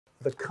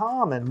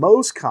the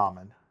most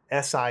common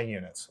SI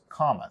units,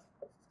 common.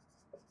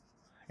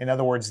 In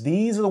other words,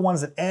 these are the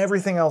ones that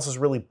everything else is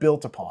really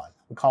built upon.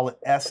 We call it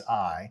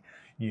SI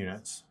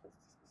units.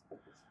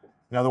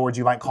 In other words,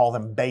 you might call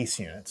them base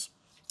units.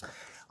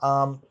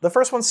 The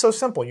first one's so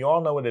simple. You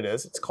all know what it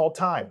is. It's called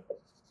time.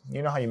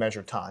 You know how you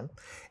measure time.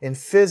 In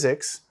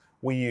physics,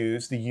 we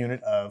use the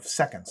unit of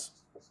seconds,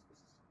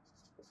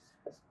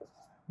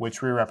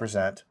 which we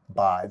represent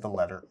by the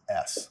letter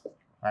S.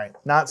 Right?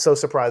 Not so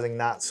surprising,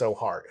 not so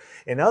hard.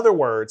 In other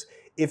words,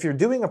 if you're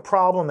doing a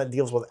problem that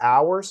deals with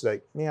hours,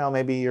 like,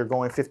 maybe you're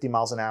going 50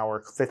 miles an hour,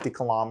 50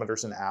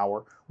 kilometers an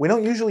hour, we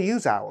don't usually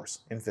use hours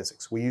in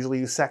physics. We usually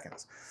use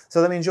seconds.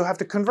 So that means you'll have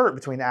to convert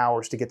between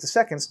hours to get to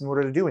seconds in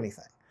order to do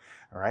anything.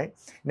 All right?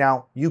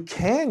 Now, you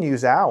can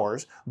use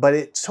hours, but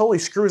it totally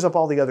screws up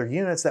all the other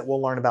units that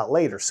we'll learn about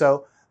later.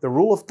 So the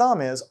rule of thumb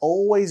is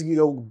always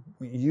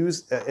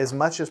use as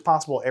much as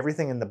possible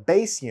everything in the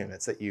base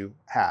units that you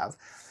have.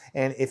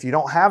 And if you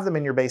don't have them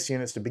in your base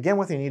units to begin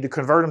with, you need to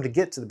convert them to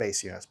get to the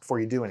base units before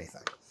you do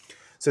anything.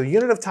 So the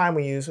unit of time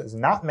we use is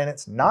not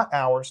minutes, not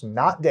hours,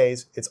 not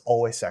days, it's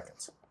always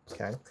seconds.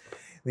 Okay?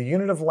 The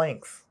unit of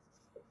length.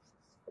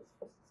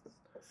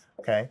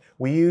 Okay?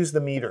 We use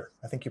the meter.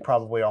 I think you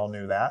probably all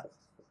knew that.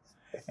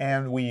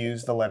 And we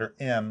use the letter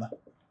M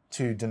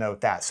to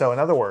denote that. So in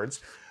other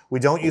words, we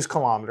don't use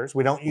kilometers,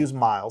 we don't use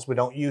miles, we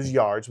don't use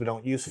yards, we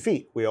don't use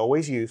feet. We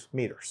always use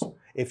meters.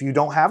 If you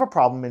don't have a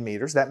problem in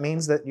meters, that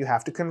means that you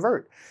have to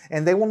convert.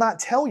 And they will not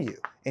tell you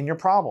in your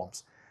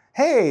problems,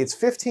 hey, it's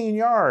 15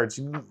 yards,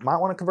 you might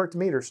want to convert to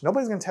meters.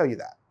 Nobody's going to tell you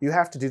that. You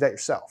have to do that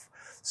yourself.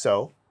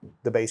 So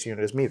the base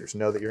unit is meters.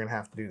 Know that you're going to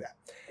have to do that.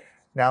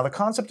 Now the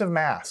concept of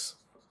mass.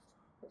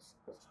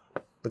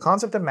 The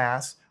concept of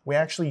mass, we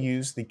actually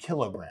use the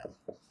kilogram.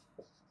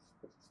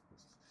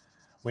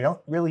 We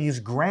don't really use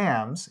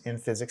grams in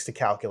physics to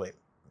calculate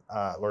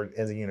or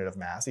as a unit of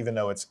mass, even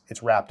though it's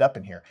wrapped up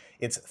in here.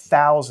 It's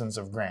thousands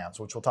of grams,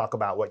 which we'll talk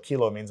about what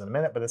kilo means in a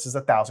minute, but this is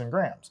 1,000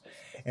 grams.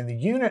 And the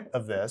unit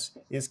of this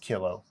is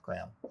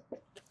kilogram,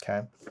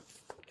 okay?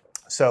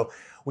 So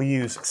we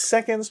use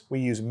seconds, we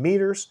use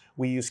meters,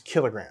 we use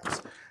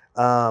kilograms.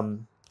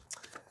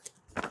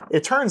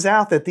 It turns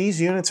out that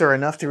these units are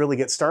enough to really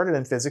get started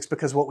in physics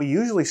because what we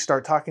usually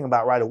start talking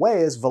about right away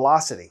is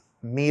velocity,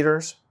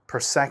 meters per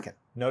second.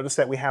 Notice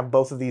that we have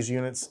both of these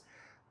units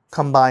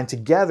combined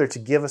together to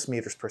give us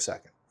meters per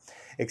second.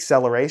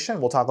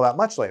 Acceleration, we'll talk about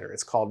much later.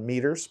 It's called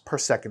meters per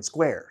second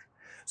squared.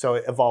 So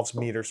it involves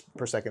meters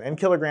per second. And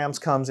kilograms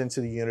comes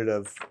into the unit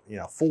of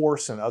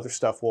force and other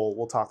stuff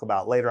we'll talk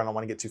about later. I don't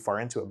want to get too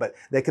far into it, but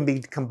they can be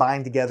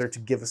combined together to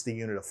give us the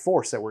unit of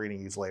force that we're going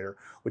to use later,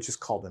 which is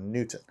called a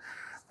Newton.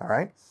 All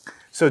right?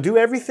 So do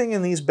everything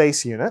in these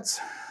base units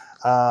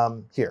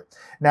here.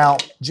 Now,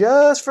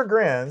 just for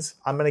grins,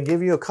 I'm going to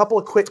give you a couple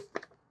of quick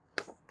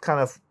kind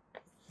of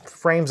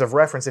frames of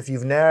reference if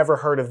you've never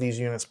heard of these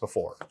units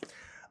before.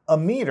 A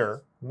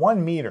meter,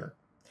 1 meter,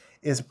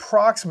 is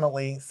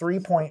approximately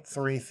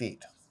 3.3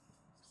 feet.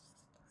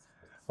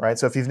 Right?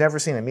 So if you've never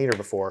seen a meter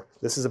before,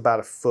 this is about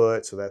a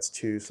foot, so that's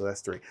 2, so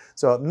that's 3.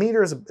 So a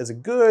meter is a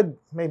good,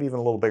 maybe even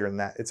a little bigger than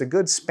that. It's a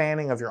good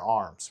spanning of your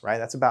arms, right?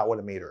 That's about what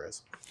a meter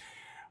is.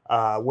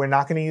 We're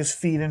not going to use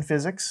feet in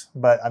physics,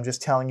 but I'm just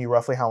telling you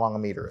roughly how long a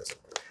meter is.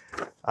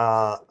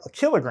 A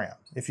kilogram,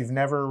 if you've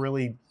never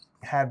really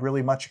had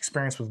much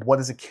experience with what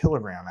is a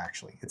kilogram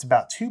actually. It's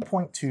about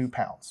 2.2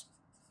 pounds.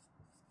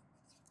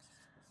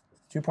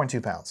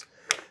 2.2 pounds.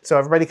 So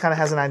everybody kind of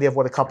has an idea of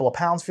what a couple of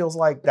pounds feels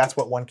like. That's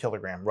what 1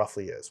 kilogram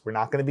roughly is. We're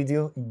not going to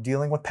be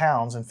dealing with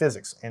pounds in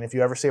physics. And if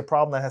you ever see a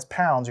problem that has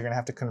pounds, you're going to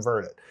have to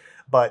convert it.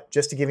 But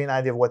just to give you an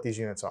idea of what these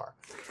units are.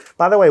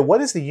 By the way,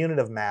 what is the unit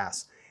of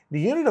mass?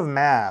 The unit of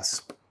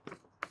mass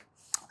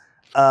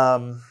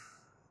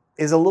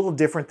is a little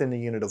different than the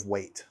unit of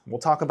weight. We'll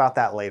talk about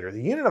that later.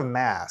 The unit of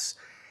mass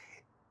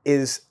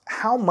is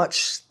how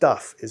much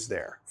stuff is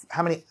there.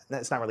 How many,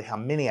 it's not really how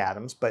many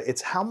atoms, but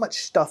it's how much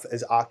stuff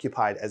is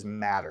occupied as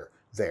matter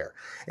there.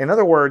 In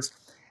other words,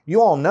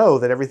 you all know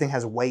that everything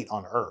has weight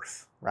on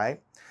Earth,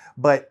 right?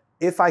 But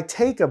if I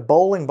take a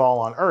bowling ball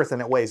on Earth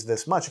and it weighs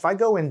this much, if I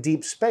go in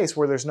deep space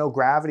where there's no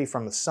gravity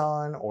from the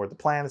sun or the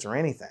planets or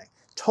anything,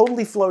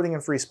 totally floating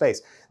in free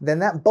space, then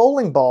that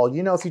bowling ball,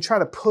 if you try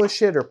to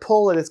push it or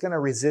pull it, it's going to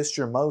resist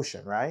your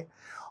motion, right?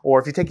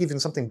 Or if you take even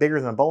something bigger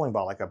than a bowling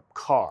ball, like a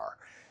car.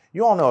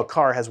 You all know a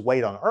car has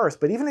weight on Earth,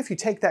 but even if you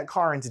take that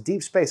car into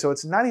deep space, so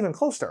it's not even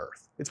close to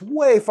Earth, it's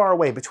way far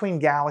away between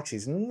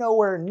galaxies,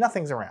 nowhere,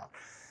 nothing's around.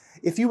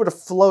 If you were to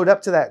float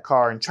up to that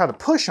car and try to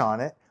push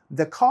on it,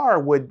 the car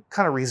would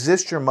kind of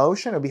resist your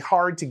motion. It would be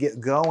hard to get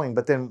going,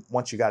 but then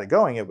once you got it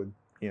going, it would,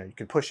 you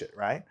could push it,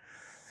 right?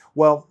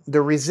 Well,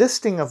 the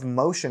resisting of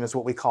motion is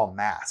what we call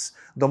mass.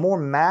 The more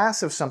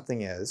massive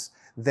something is,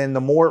 then the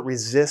more it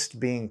resists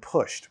being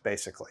pushed,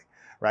 basically,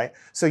 right?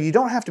 So you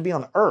don't have to be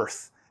on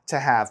Earth to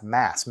have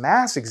mass.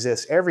 Mass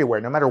exists everywhere,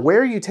 no matter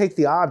where you take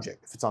the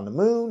object. If it's on the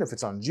moon, if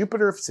it's on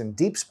Jupiter, if it's in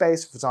deep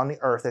space, if it's on the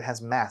Earth, it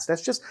has mass.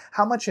 That's just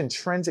how much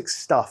intrinsic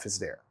stuff is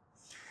there.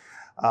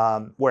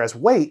 Whereas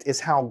weight is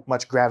how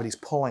much gravity is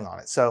pulling on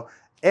it. So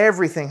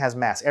Everything has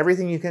mass.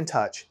 Everything you can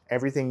touch,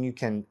 everything you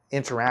can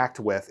interact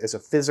with is a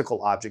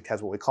physical object,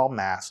 has what we call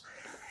mass,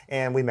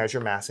 and we measure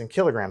mass in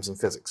kilograms in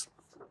physics.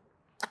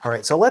 All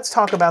right, so let's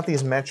talk about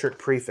these metric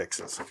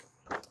prefixes.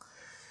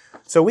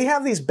 So we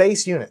have these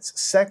base units,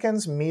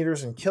 seconds,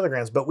 meters, and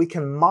kilograms, but we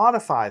can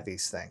modify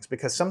these things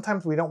because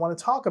sometimes we don't want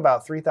to talk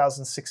about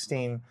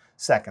 3016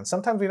 seconds.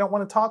 Sometimes we don't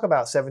want to talk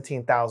about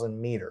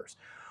 17,000 meters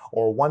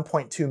or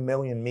 1.2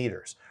 million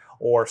meters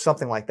or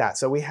something like that.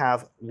 So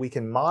we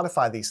can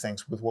modify these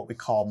things with what we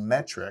call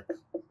metric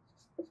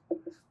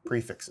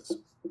prefixes.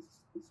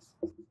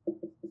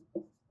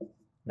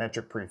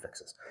 Metric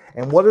prefixes.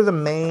 And what are the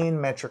main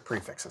metric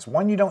prefixes?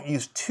 One you don't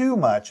use too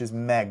much is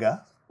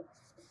mega,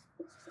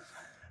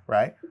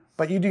 right?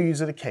 But you do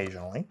use it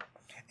occasionally.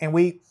 And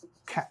we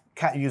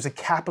use a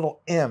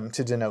capital M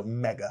to denote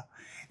mega.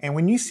 And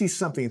when you see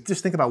something,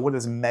 just think about what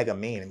does mega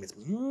mean. It means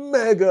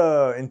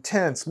mega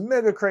intense,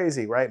 mega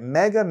crazy, right?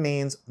 Mega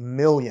means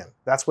million.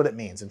 That's what it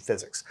means in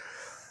physics.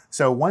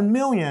 So 1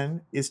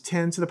 million is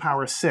 10 to the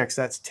power of 6.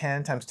 That's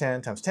 10 times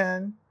 10 times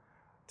 10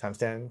 times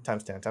 10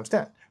 times 10 times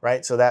 10,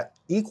 right? So that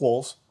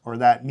equals, or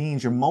that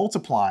means you're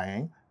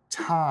multiplying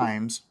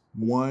times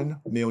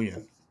 1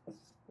 million.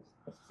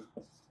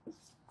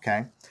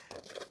 Okay?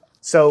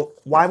 So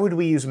why would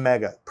we use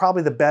mega?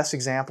 Probably the best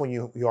example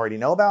you already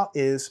know about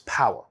is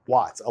power,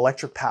 watts,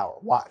 electric power,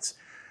 watts,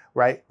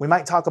 right? We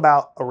might talk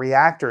about a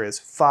reactor is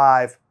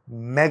 5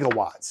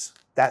 megawatts.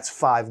 That's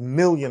 5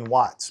 million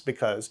watts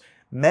because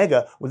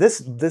mega, well,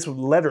 this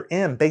letter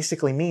M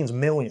basically means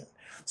million.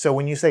 So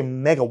when you say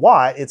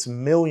megawatt, it's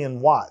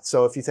million watts.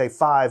 So if you say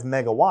 5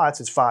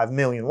 megawatts, it's 5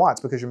 million watts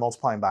because you're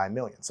multiplying by a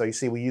million. So you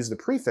see we use the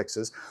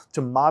prefixes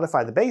to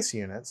modify the base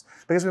units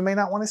because we may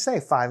not want to say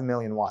 5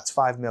 million watts,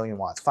 5 million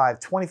watts,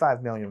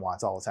 25 million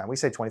watts all the time. We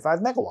say 25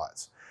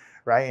 megawatts,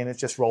 right? And it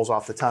just rolls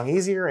off the tongue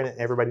easier and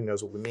everybody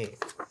knows what we mean.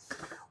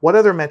 What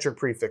other metric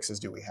prefixes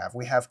do we have?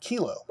 We have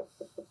kilo,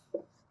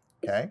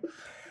 okay?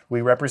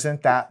 We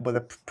represent that with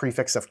a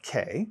prefix of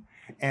K.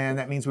 And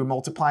that means we're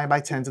multiplying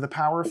by 10 to the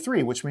power of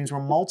 3, which means we're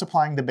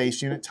multiplying the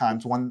base unit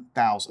times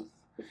 1,000.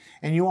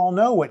 And you all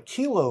know what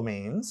kilo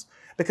means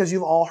because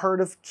you've all heard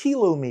of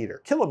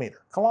kilometer,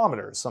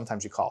 kilometers,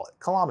 sometimes you call it,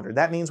 kilometer.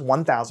 That means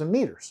 1,000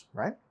 meters,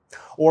 right?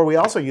 Or we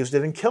also used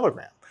it in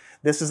kilogram.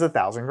 This is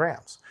 1,000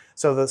 grams.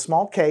 So the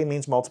small k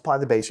means multiply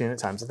the base unit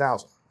times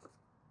 1,000.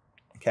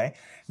 Okay,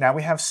 now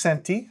we have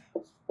centi,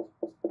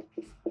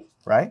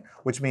 right?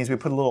 Which means we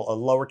put a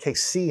lowercase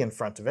c in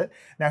front of it.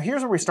 Now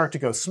here's where we start to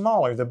go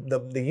smaller.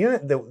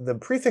 The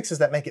prefixes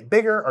that make it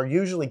bigger are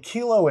usually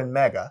kilo and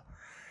mega,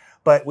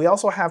 but we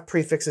also have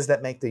prefixes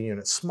that make the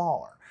unit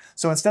smaller.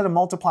 So instead of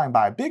multiplying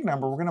by a big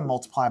number, we're going to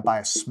multiply by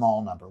a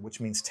small number,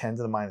 which means 10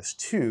 to the minus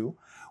 2,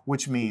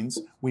 which means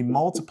we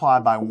multiply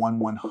by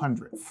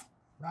 1/100th,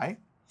 right?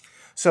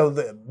 So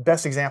the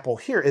best example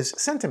here is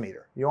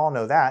centimeter. You all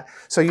know that.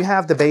 So you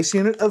have the base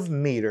unit of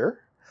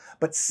meter,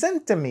 but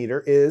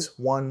centimeter is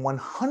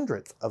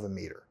 1/100th of a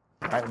meter,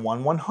 right?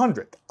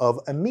 1/100th of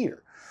a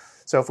meter.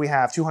 So if we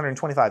have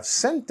 225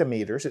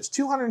 centimeters, it's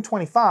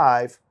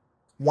 225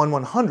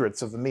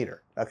 1/100ths of a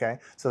meter, okay?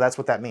 So that's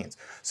what that means.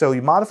 So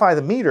you modify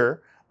the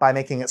meter by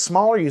making it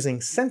smaller using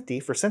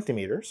centi for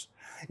centimeters.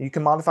 You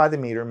can modify the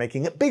meter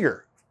making it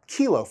bigger,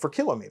 kilo for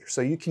kilometers.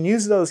 So you can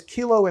use those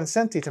kilo and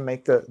centi to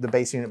make the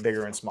base unit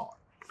bigger and smaller.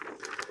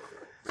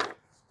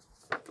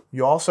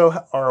 You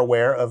also are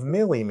aware of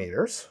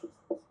millimeters,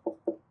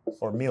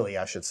 or milli,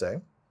 I should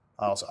say.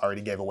 I also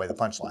already gave away the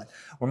punchline.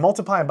 We're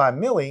multiplying by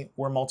milli,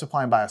 we're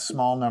multiplying by a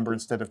small number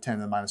instead of 10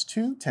 to the minus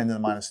 2, 10 to the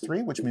minus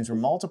 3, which means we're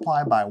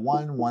multiplying by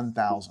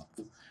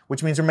 1/1000th,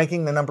 which means we're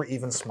making the number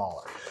even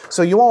smaller.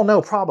 So you all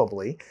know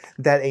probably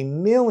that a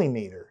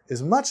millimeter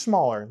is much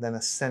smaller than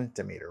a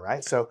centimeter,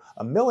 right? So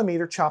a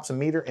millimeter chops a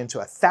meter into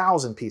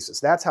 1,000 pieces.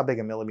 That's how big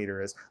a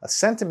millimeter is. A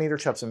centimeter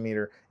chops a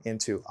meter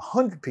into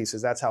 100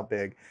 pieces. That's how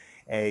big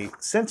a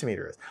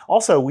centimeter is.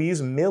 Also, we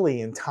use milli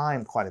in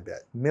time quite a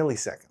bit,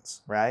 milliseconds,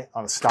 right?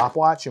 On a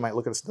stopwatch, you might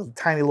look at the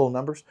tiny little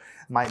numbers,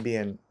 it might be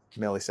in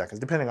milliseconds,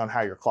 depending on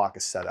how your clock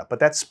is set up. But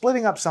that's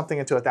splitting up something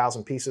into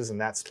 1,000 pieces,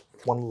 and that's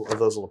one of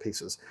those little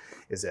pieces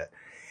is it.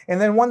 And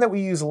then one that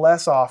we use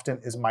less often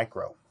is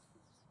micro,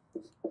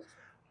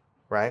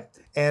 right?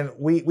 And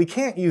we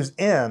can't use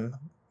M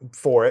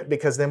for it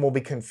because then we'll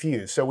be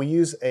confused. So we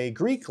use a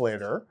Greek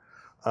letter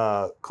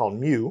called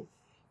mu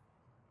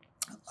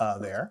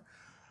there.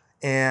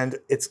 And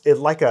it's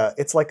like a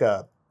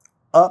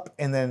up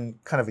and then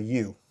kind of a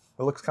U.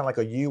 It looks kind of like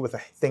a U with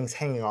things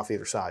hanging off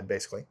either side,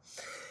 basically.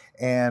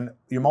 And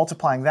you're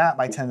multiplying that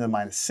by 10 to the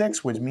minus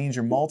 6, which means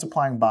you're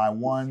multiplying by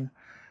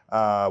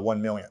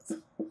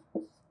 1/1,000,000th.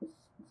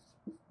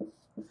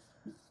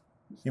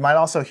 You might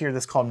also hear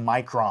this called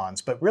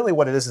microns, but really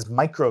what it is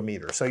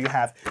micrometer. So you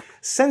have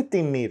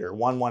centimeter,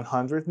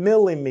 1/100th,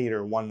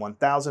 millimeter,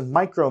 1/1000,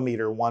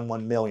 micrometer,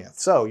 1/1,000,000th.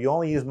 So you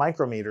only use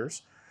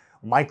micrometers,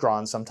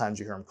 microns, sometimes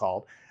you hear them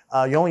called.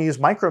 You only use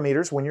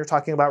micrometers when you're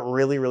talking about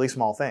really, really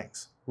small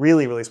things.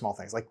 Really, really small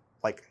things, like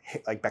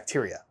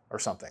bacteria or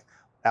something.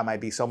 That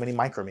might be so many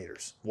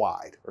micrometers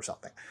wide or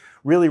something.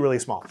 Really, really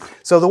small.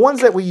 So the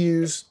ones that we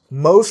use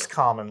most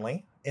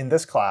commonly in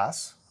this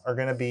class are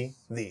going to be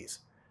these.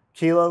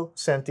 Kilo,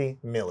 centi,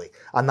 milli.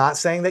 I'm not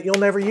saying that you'll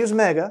never use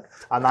mega.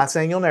 I'm not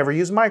saying you'll never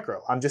use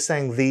micro. I'm just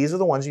saying these are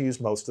the ones you use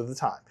most of the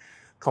time.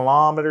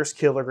 Kilometers,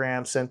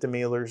 kilograms,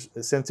 centimeters,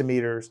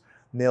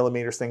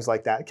 millimeters, things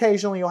like that.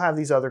 Occasionally you'll have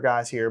these other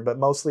guys here, but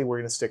mostly we're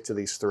going to stick to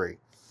these three.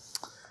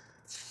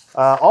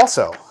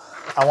 Also,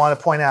 I want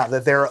to point out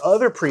that there are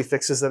other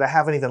prefixes that I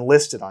haven't even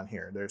listed on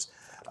here. There's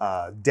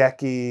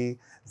deca,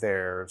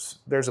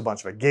 there's a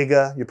bunch of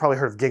giga. You've probably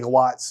heard of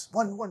gigawatts,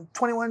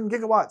 21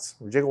 gigawatts,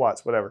 or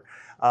gigawatts, whatever.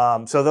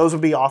 So those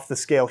would be off the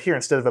scale here.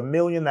 Instead of a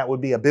million, that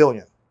would be a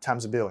billion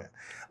times a billion.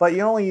 But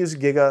you only use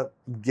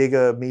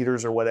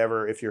gigameters or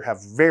whatever if you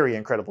have very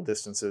incredible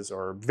distances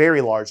or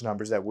very large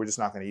numbers that we're just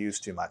not going to use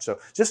too much. So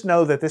just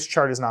know that this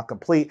chart is not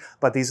complete,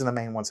 but these are the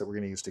main ones that we're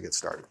going to use to get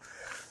started.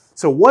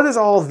 So what does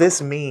all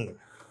this mean?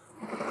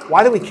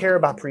 Why do we care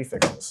about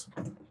prefixes?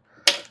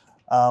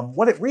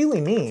 What it really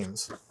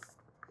means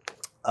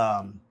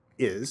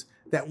is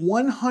that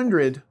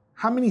 100,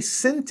 how many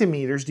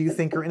centimeters do you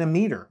think are in a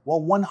meter?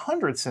 Well,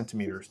 100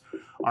 centimeters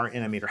are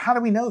in a meter. How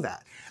do we know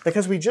that?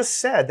 Because we just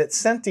said that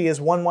centi is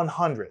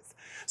 1/100th.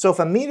 So if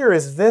a meter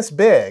is this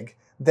big,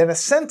 then a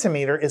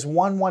centimeter is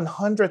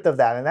 1/100th of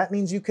that. And that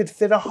means you could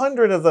fit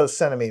 100 of those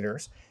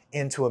centimeters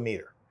into a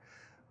meter,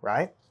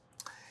 right?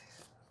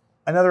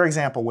 Another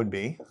example would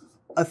be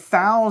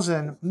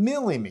 1,000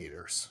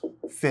 millimeters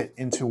fit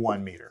into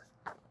 1 meter,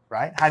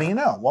 right? How do you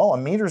know? Well, a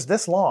meter's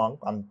this long,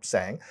 I'm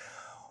saying.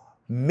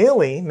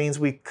 Milli means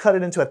we cut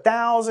it into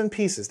 1,000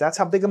 pieces. That's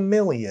how big a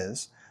milli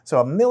is. So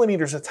a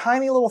millimeter is a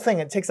tiny little thing.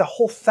 It takes a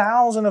whole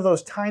 1,000 of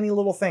those tiny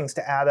little things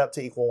to add up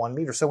to equal 1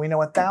 meter. So we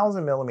know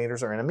 1,000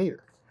 millimeters are in a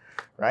meter,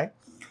 right?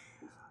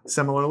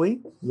 Similarly,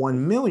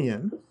 1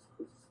 million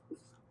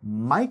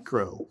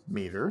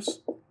micrometers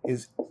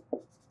is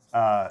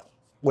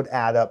would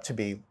add up to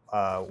be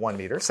 1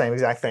 meter. Same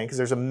exact thing, because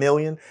there's a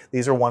million.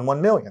 These are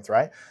 1/1,000,000th,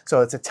 right?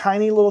 So it's a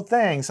tiny little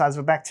thing, size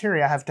of a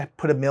bacteria. I have to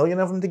put a million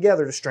of them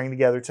together to string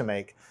together to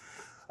make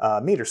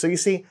meters. So you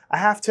see, I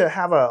have to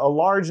have a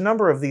large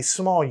number of these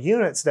small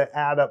units that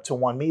add up to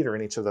 1 meter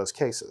in each of those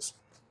cases.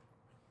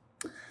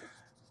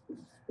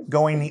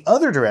 Going the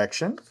other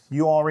direction,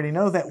 you already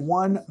know that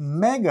 1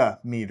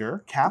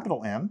 megameter,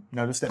 capital M,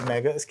 notice that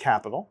mega is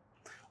capital,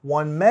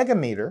 1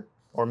 megameter,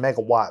 or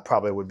megawatt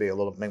probably would be a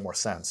little, make more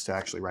sense to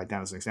actually write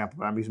down as an example,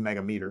 but I'm using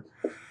megameter,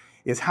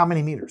 is how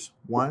many meters?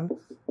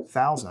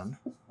 1,000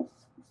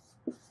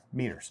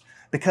 meters.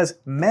 Because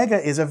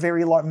mega is a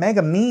very large,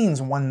 mega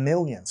means 1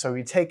 million. So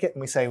we take it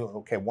and we say,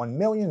 okay, 1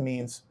 million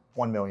means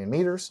 1 million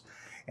meters.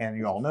 And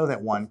you all know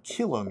that 1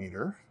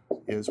 kilometer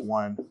is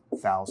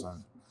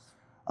 1,000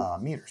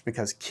 meters,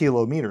 because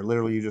kilometer,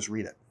 literally you just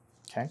read it,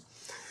 okay?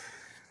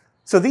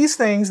 So these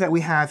things that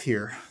we have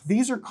here,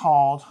 these are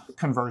called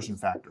conversion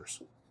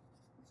factors.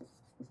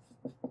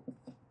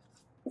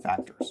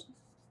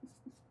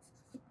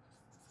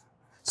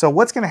 So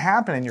what's going to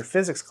happen in your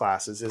physics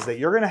classes is that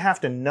you're going to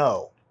have to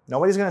know,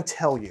 nobody's going to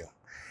tell you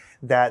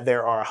that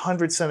there are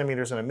 100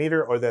 centimeters in a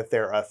meter, or that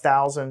there are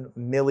 1,000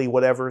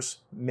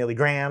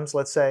 milligrams,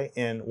 let's say,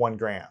 in 1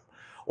 gram,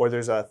 or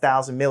there's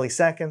 1,000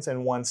 milliseconds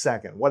in 1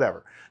 second,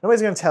 whatever.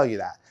 Nobody's going to tell you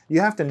that.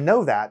 You have to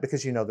know that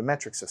because you know the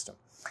metric system.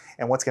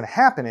 And what's going to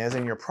happen is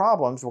in your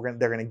problems,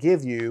 they're going to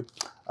give you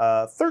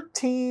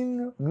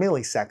 13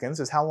 milliseconds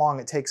is how long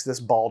it takes this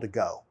ball to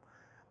go.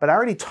 But I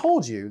already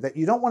told you that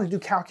you don't want to do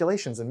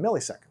calculations in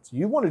milliseconds.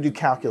 You want to do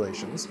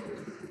calculations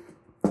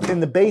in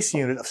the base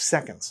unit of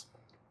seconds.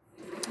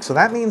 So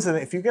that means that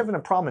if you're given a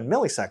problem in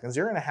milliseconds,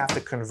 you're going to have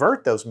to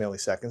convert those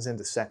milliseconds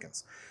into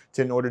seconds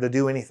in order to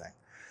do anything.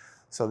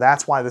 So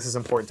that's why this is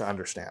important to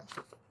understand.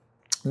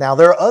 Now,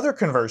 there are other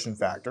conversion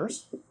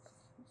factors.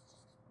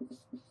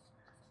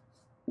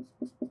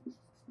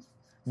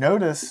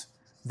 Notice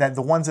that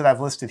the ones that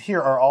I've listed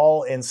here are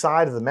all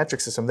inside of the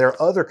metric system. There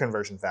are other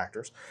conversion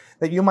factors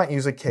that you might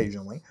use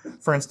occasionally.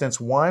 For instance,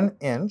 1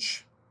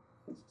 inch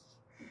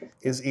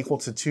is equal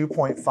to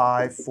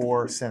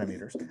 2.54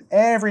 centimeters.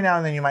 Every now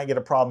and then you might get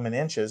a problem in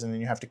inches, and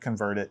then you have to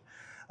convert it.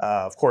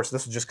 Of course,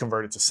 this will just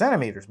convert it to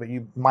centimeters, but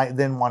you might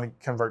then want to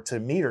convert to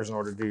meters in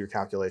order to do your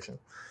calculation.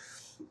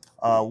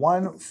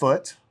 1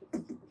 foot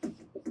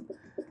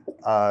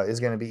is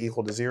going to be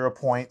equal to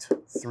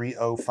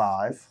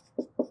 0.305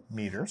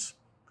 meters.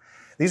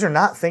 These are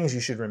not things you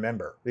should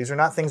remember. These are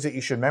not things that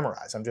you should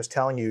memorize. I'm just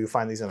telling you, you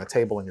find these in a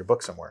table in your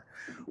book somewhere.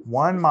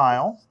 1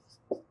 mile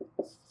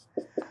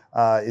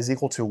is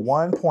equal to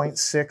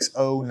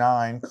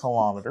 1.609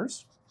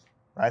 kilometers,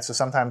 right? So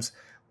sometimes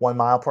 1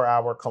 mile per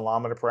hour,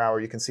 kilometer per hour,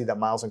 you can see that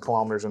miles and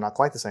kilometers are not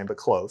quite the same, but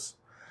close.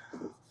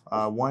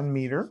 1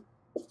 meter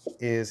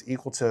is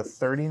equal to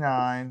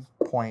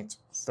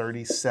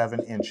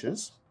 39.37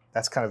 inches.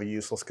 That's kind of a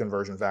useless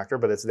conversion factor,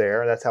 but it's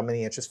there. That's how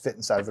many inches fit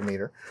inside of a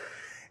meter.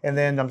 And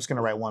then I'm just going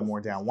to write one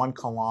more down. 1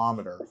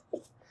 kilometer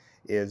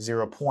is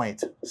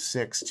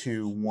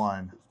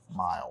 0.621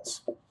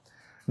 miles.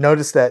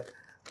 Notice that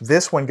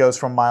This one goes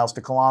from miles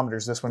to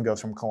kilometers, this one goes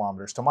from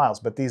kilometers to miles,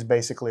 but these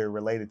basically are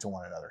related to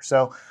one another.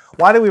 So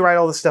why do we write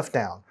all this stuff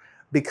down?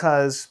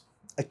 Because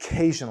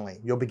occasionally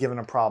you'll be given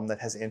a problem that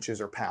has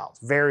inches or pounds,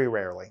 very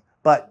rarely.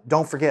 But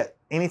don't forget,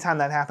 anytime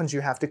that happens,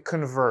 you have to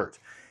convert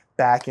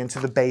back into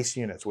the base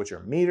units, which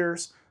are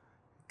meters,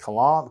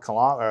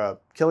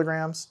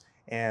 kilograms,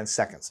 and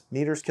seconds.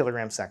 Meters,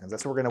 kilograms, seconds.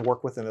 That's what we're going to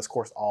work with in this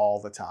course all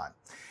the time.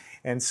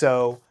 And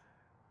so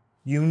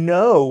you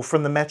know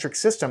from the metric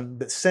system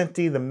that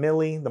centi, the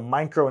milli, the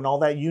micro, and all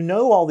that, you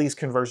know all these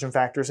conversion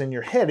factors in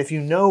your head if you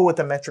know what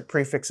the metric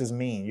prefixes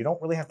mean. You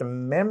don't really have to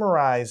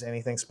memorize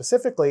anything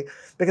specifically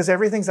because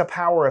everything's a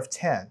power of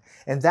 10.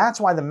 And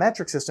that's why the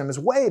metric system is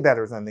way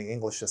better than the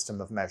English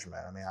system of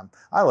measurement. I mean,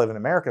 I live in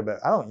America, but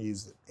I don't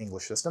use the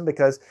English system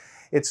because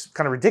it's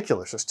kind of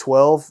ridiculous. There's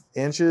 12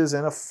 inches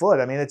in a foot.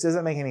 I mean, it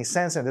doesn't make any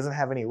sense and it doesn't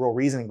have any real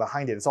reasoning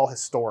behind it. It's all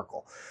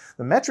historical.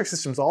 The metric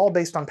system is all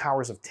based on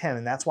powers of 10,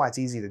 and that's why it's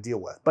easy to deal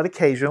with. But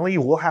occasionally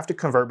you will have to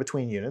convert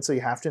between units, so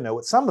you have to know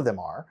what some of them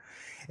are.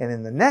 And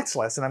in the next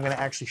lesson, I'm going to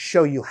actually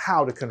show you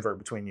how to convert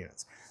between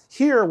units.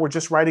 Here, we're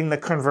just writing the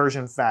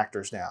conversion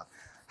factors down.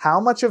 How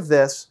much of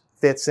this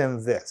fits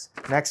in this?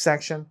 Next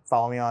section,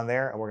 follow me on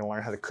there, and we're going to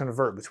learn how to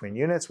convert between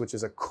units, which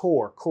is a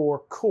core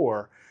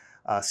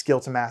skill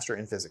to master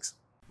in physics.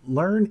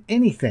 Learn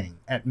anything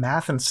at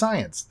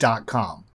mathandscience.com.